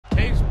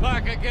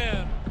quarterback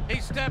again. He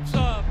steps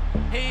up.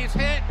 He's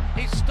hit.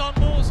 He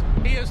stumbles.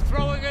 He is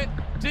throwing it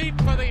deep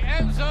for the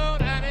end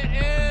zone, and it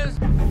is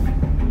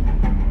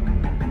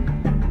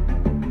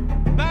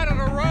batted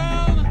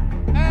around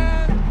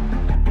and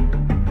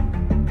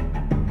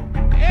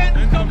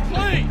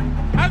incomplete.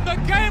 And the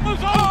game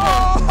is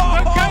over.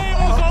 The game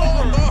is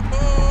over.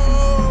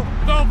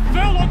 The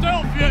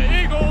Philadelphia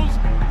Eagles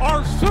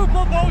are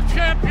Super Bowl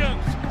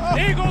champions.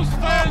 Eagles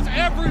fans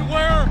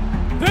everywhere,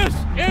 this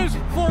is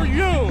for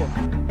you.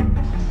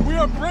 We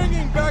are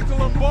bringing back the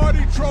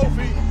Lombardi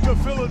Trophy to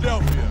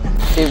Philadelphia.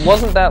 It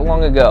wasn't that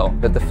long ago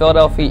that the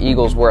Philadelphia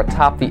Eagles were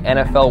atop the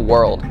NFL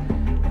world.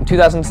 In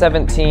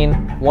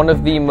 2017, one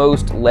of the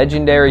most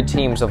legendary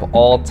teams of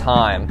all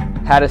time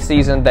had a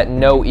season that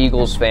no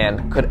Eagles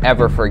fan could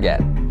ever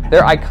forget.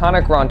 Their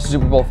iconic run to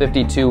Super Bowl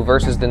 52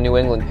 versus the New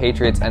England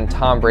Patriots and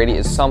Tom Brady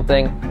is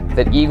something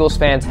that Eagles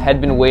fans had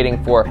been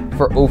waiting for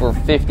over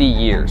 50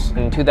 years.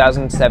 In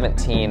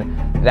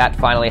 2017, that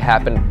finally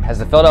happened as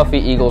the Philadelphia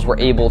Eagles were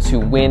able to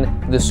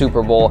win the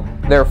Super Bowl,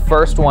 their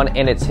first one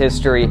in its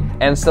history,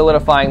 and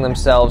solidifying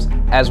themselves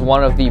as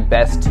one of the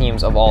best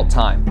teams of all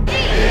time.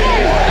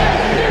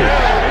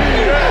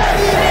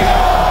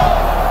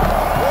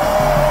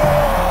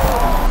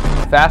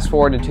 Fast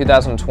forward to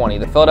 2020,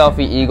 the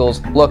Philadelphia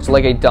Eagles looked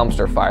like a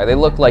dumpster fire. They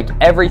looked like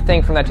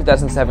everything from that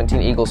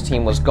 2017 Eagles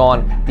team was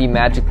gone, the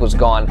magic was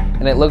gone,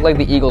 and it looked like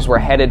the Eagles were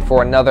headed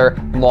for another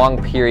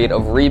long period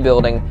of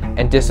rebuilding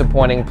and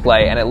disappointing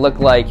play, and it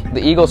looked like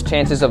the Eagles'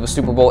 chances of a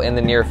Super Bowl in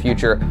the near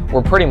future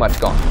were pretty much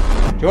gone.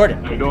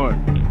 Jordan. How you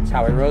doing? It's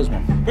Howie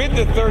Roseman. With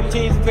the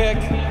 13th pick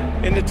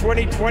in the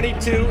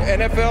 2022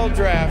 NFL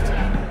Draft,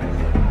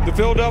 the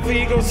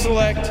Philadelphia Eagles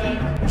select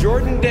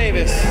Jordan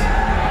Davis,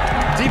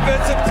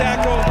 defensive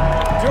tackle,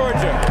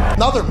 Georgia.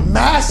 Another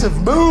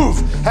massive move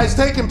has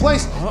taken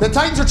place. The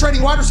Titans are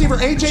trading wide receiver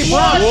A.J.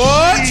 Brown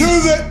to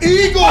the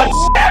Eagles.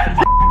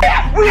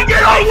 We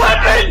get our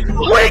weapon!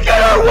 We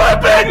get our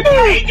weapon!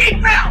 A.J.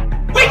 Brown!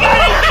 We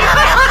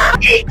got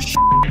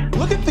it!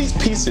 Look at these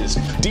pieces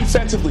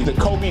defensively. The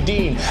Kobe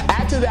Dean.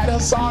 Add to that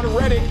Hassan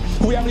Reddick,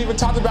 who we haven't even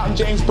talked about, in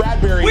James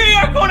Bradbury. We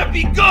are going to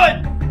be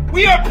good!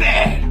 We are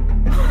bad!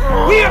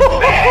 We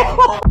are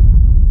bad!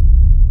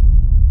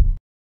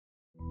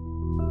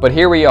 But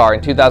here we are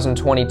in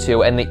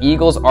 2022, and the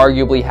Eagles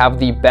arguably have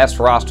the best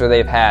roster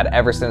they've had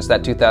ever since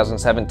that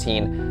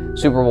 2017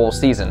 Super Bowl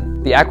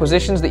season. The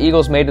acquisitions the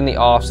Eagles made in the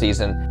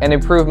offseason and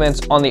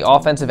improvements on the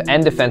offensive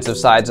and defensive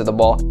sides of the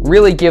ball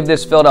really give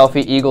this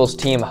Philadelphia Eagles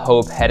team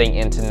hope heading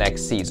into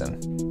next season.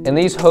 And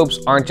these hopes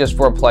aren't just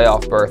for a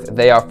playoff berth,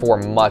 they are for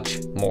much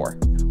more.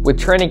 With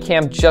training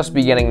camp just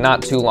beginning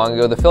not too long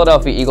ago, the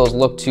Philadelphia Eagles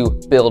look to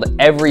build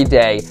every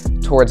day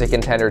towards a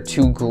contender,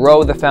 to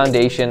grow the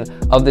foundation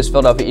of this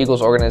Philadelphia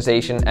Eagles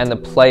organization and the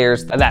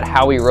players that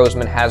Howie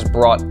Roseman has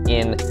brought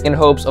in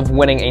hopes of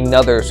winning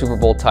another Super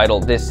Bowl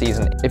title this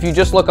season. If you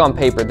just look on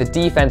paper, the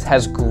defense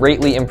has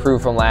greatly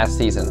improved from last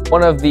season.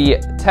 One of the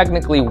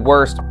technically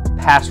worst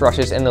pass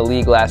rushes in the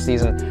league last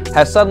season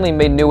has suddenly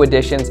made new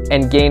additions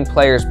and gained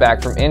players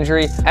back from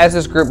injury, as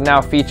this group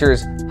now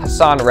features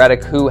Hassan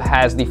Reddick, who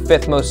has the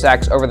 5th most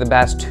sacks over the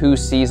past 2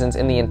 seasons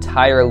in the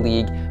entire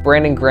league.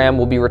 Brandon Graham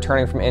will be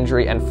returning from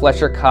injury, and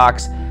Fletcher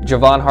Cox,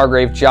 Javon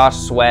Hargrave, Josh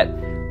Sweat,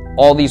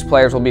 all these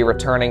players will be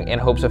returning in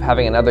hopes of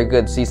having another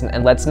good season.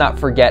 And let's not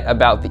forget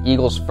about the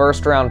Eagles'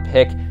 first-round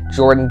pick,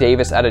 Jordan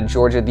Davis out of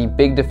Georgia, the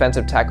big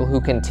defensive tackle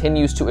who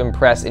continues to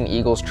impress in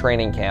Eagles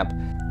training camp.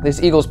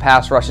 This Eagles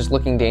pass rush is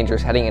looking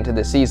dangerous heading into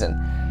this season.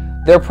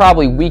 Their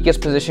probably weakest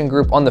position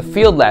group on the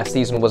field last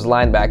season was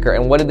linebacker,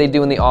 and what did they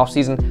do in the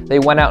offseason? They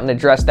went out and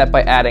addressed that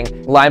by adding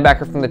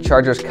linebacker from the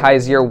Chargers,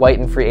 Kaiser White,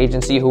 in free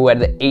agency, who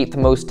had the 8th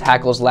most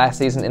tackles last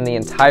season in the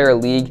entire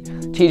league.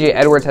 TJ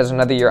Edwards has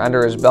another year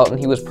under his belt, and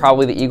he was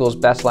probably the Eagles'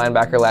 best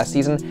linebacker last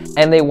season,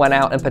 and they went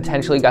out and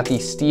potentially got the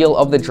steal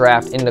of the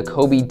draft in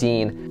Kobe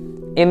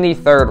Dean in the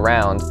 3rd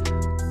round,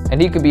 and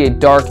he could be a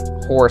dark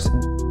horse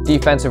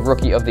Defensive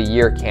Rookie of the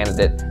Year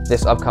candidate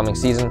this upcoming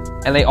season.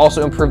 And they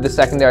also improved the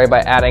secondary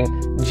by adding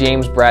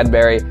James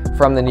Bradbury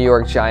from the New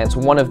York Giants,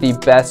 one of the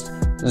best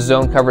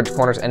zone coverage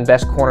corners and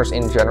best corners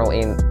in general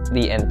in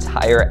the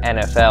entire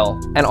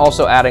NFL. And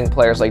also adding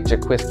players like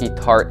Jaquiski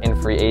Tart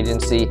in free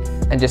agency,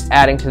 and just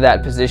adding to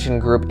that position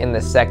group in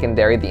the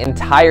secondary. The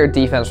entire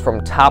defense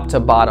from top to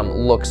bottom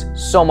looks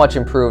so much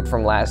improved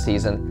from last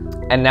season.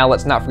 And now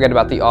let's not forget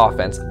about the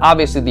offense.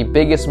 Obviously, the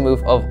biggest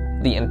move of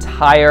the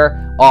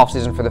entire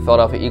offseason for the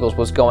Philadelphia Eagles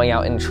was going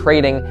out and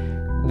trading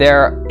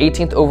their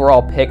 18th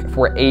overall pick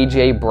for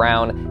A.J.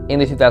 Brown in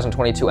the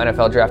 2022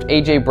 NFL Draft.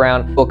 A.J.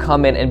 Brown will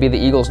come in and be the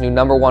Eagles' new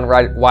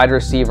 #1 wide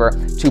receiver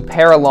to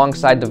pair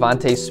alongside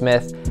Devontae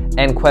Smith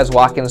and Quez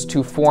Watkins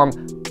to form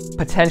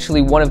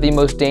potentially one of the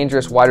most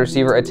dangerous wide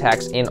receiver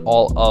attacks in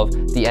all of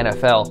the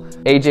NFL.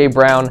 A.J.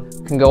 Brown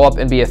can go up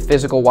and be a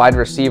physical wide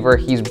receiver.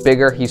 He's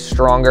bigger, he's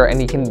stronger,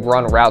 and he can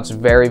run routes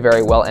very,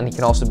 very well, and he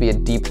can also be a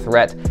deep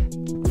threat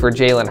for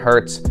Jalen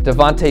Hurts.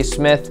 Devontae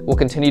Smith will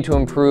continue to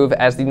improve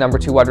as the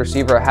 #2 wide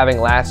receiver,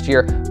 having last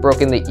year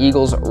broken the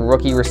Eagles'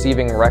 rookie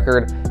receiving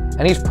record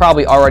and he's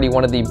probably already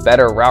one of the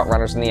better route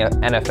runners in the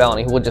NFL, and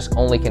he will just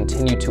only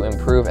continue to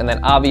improve. And then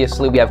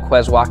obviously we have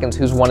Quez Watkins,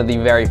 who's one of the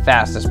very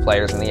fastest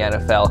players in the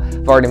NFL.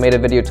 I've already made a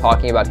video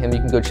talking about him. You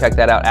can go check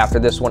that out after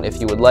this one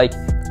if you would like.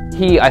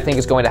 He, I think,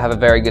 is going to have a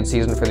very good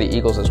season for the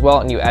Eagles as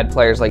well, and you add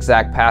players like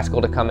Zach Pascal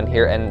to come in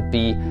here and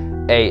be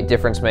a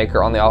difference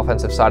maker on the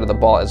offensive side of the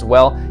ball as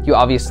well. You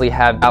obviously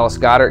have Dallas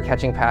Goedert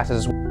catching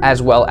passes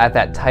as well at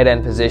that tight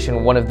end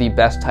position, one of the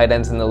best tight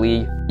ends in the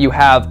league. You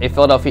have a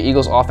Philadelphia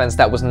Eagles offense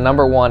that was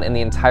 #1 in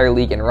the entire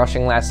league in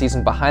rushing last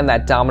season, behind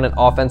that dominant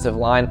offensive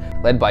line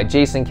led by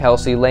Jason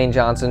Kelce, Lane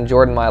Johnson,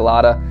 Jordan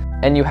Mailata.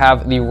 And you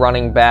have the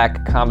running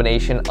back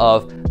combination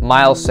of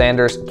Miles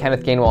Sanders,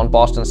 Kenneth Gainwell, and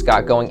Boston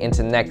Scott going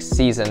into next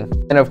season.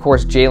 And of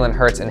course, Jalen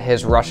Hurts and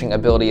his rushing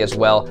ability as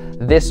well.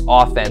 This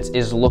offense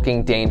is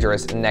looking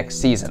dangerous next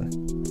season.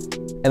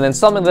 And then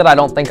something that I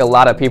don't think a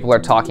lot of people are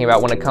talking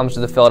about when it comes to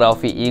the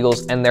Philadelphia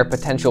Eagles and their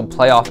potential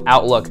playoff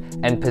outlook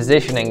and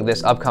positioning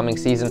this upcoming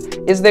season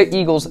is their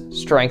Eagles'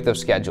 strength of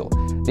schedule.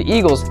 The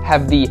Eagles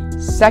have the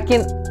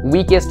second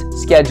weakest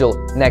schedule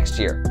next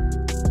year.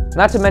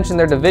 Not to mention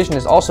their division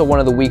is also one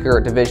of the weaker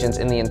divisions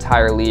in the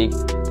entire league.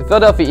 The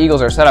Philadelphia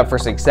Eagles are set up for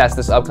success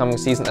this upcoming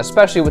season,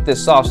 especially with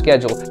this soft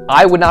schedule.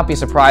 I would not be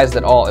surprised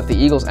at all if the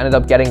Eagles ended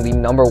up getting the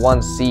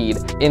 #1 seed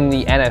in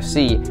the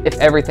NFC if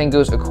everything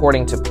goes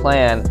according to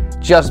plan,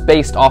 just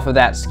based off of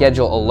that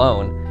schedule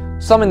alone.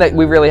 Something that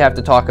we really have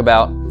to talk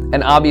about,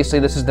 and obviously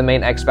this is the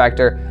main X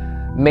factor,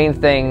 main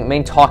thing,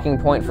 main talking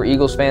point for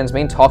Eagles fans,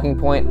 main talking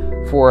point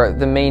for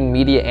the main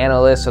media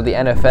analysts of the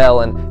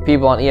NFL and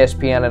people on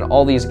ESPN and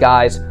all these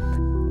guys.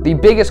 The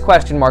biggest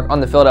question mark on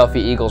the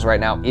Philadelphia Eagles right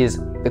now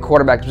is the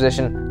quarterback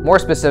position, more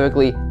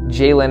specifically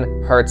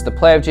Jalen Hurts. The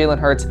play of Jalen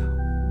Hurts,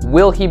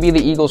 will he be the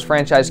Eagles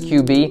franchise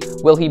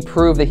QB? Will he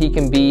prove that he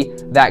can be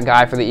that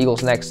guy for the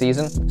Eagles next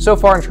season? So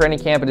far in training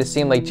camp, it has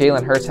seemed like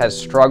Jalen Hurts has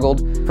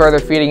struggled, further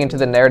feeding into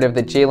the narrative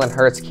that Jalen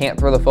Hurts can't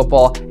throw the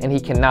football and he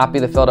cannot be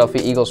the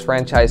Philadelphia Eagles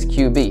franchise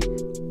QB.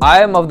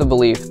 I am of the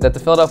belief that the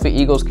Philadelphia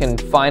Eagles can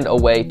find a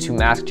way to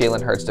mask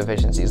Jalen Hurts'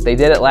 deficiencies. They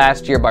did it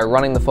last year by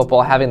running the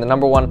football, having the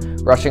 #1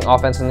 rushing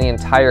offense in the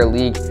entire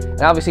league.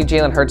 And obviously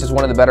Jalen Hurts is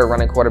one of the better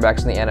running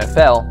quarterbacks in the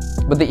NFL.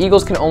 But the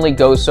Eagles can only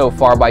go so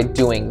far by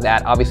doing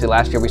that. Obviously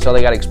last year we saw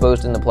they got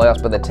exposed in the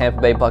playoffs by the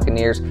Tampa Bay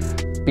Buccaneers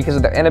because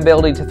of their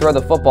inability to throw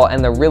the football,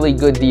 and the really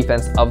good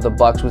defense of the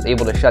Bucs was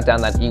able to shut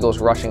down that Eagles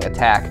rushing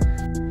attack.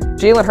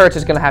 Jalen Hurts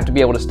is going to have to be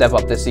able to step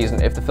up this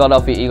season if the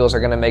Philadelphia Eagles are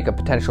going to make a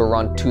potential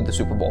run to the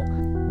Super Bowl.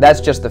 That's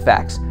just the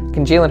facts.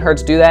 Can Jalen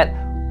Hurts do that?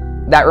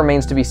 That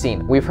remains to be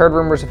seen. We've heard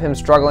rumors of him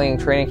struggling in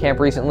training camp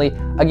recently.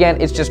 Again,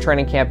 it's just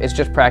training camp, it's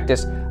just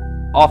practice.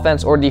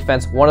 Offense or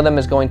defense, one of them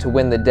is going to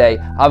win the day.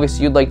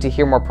 Obviously, you'd like to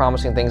hear more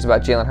promising things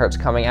about Jalen Hurts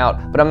coming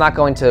out, but I'm not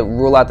going to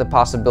rule out the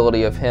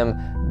possibility of him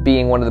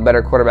being one of the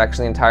better quarterbacks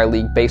in the entire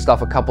league based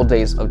off a couple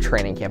days of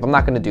training camp. I'm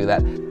not going to do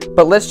that.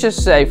 But let's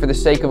just say, for the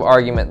sake of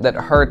argument, that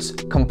Hurts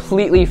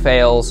completely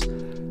fails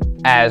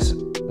as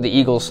the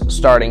Eagles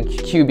starting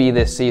QB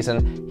this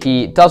season.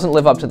 He doesn't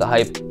live up to the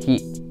hype.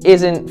 He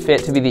isn't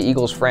fit to be the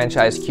Eagles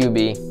franchise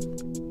QB.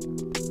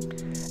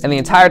 And the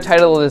entire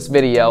title of this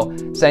video,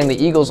 saying the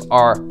Eagles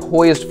are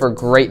poised for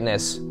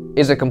greatness,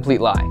 is a complete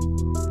lie.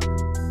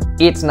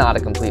 It's not a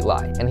complete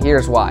lie, and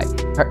here's why.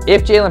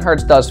 If Jalen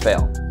Hurts does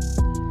fail,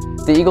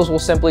 the Eagles will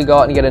simply go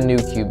out and get a new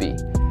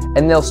QB.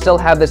 And they'll still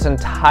have this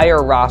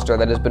entire roster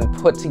that has been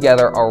put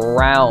together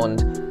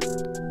around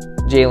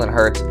Jalen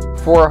Hurts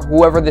for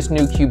whoever this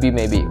new QB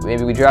may be.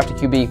 Maybe we draft a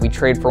QB, we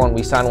trade for one,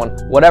 we sign one,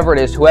 whatever it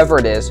is, whoever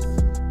it is,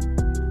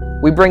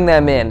 we bring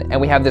them in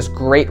and we have this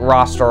great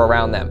roster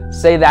around them.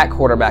 Say that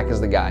quarterback is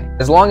the guy.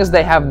 As long as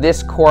they have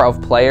this core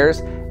of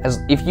players,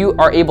 if you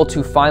are able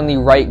to find the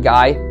right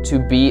guy to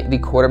be the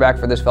quarterback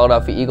for this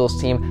Philadelphia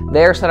Eagles team,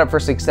 they are set up for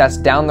success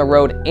down the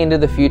road into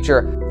the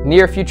future,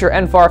 near future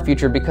and far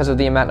future, because of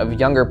the amount of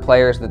younger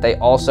players that they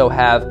also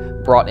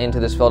have brought into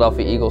this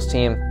Philadelphia Eagles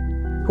team.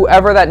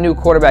 Whoever that new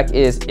quarterback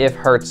is, if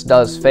Hurts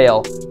does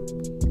fail,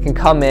 can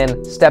come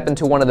in, step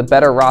into one of the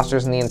better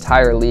rosters in the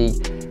entire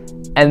league,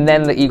 and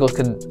then the Eagles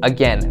could,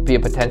 again, be a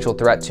potential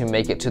threat to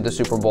make it to the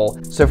Super Bowl.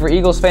 So for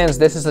Eagles fans,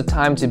 this is a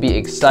time to be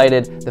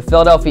excited. The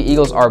Philadelphia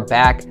Eagles are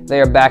back. They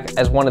are back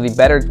as one of the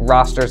better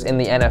rosters in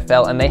the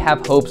NFL, and they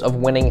have hopes of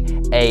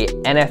winning a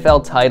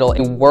NFL title,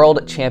 a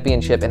world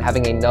championship, and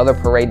having another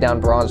parade down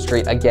Broad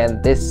Street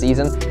again this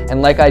season.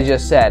 And like I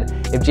just said,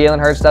 if Jalen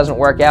Hurts doesn't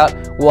work out,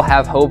 we'll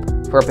have hope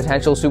for a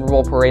potential Super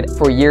Bowl parade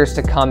for years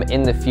to come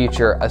in the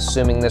future,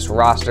 assuming this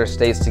roster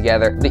stays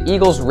together. The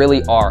Eagles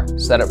really are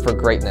set up for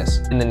greatness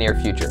in the near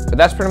future. But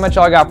that's pretty much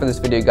all I got for this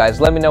video,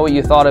 guys. Let me know what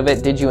you thought of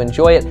it. Did you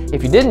enjoy it?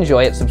 If you did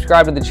enjoy it,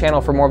 subscribe to the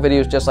channel for more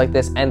videos just like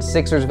this and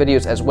Sixers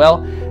videos as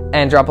well.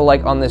 And drop a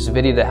like on this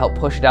video to help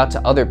push it out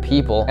to other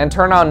people. And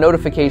turn on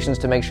notifications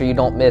to make sure you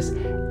don't miss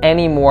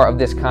any more of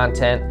this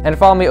content. And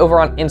follow me over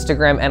on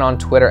Instagram and on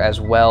Twitter as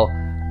well.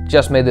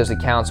 Just made those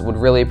accounts, would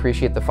really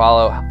appreciate the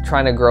follow,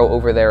 trying to grow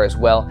over there as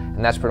well.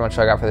 And that's pretty much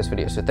all I got for this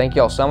video. So thank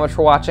you all so much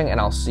for watching, and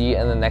I'll see you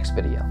in the next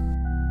video.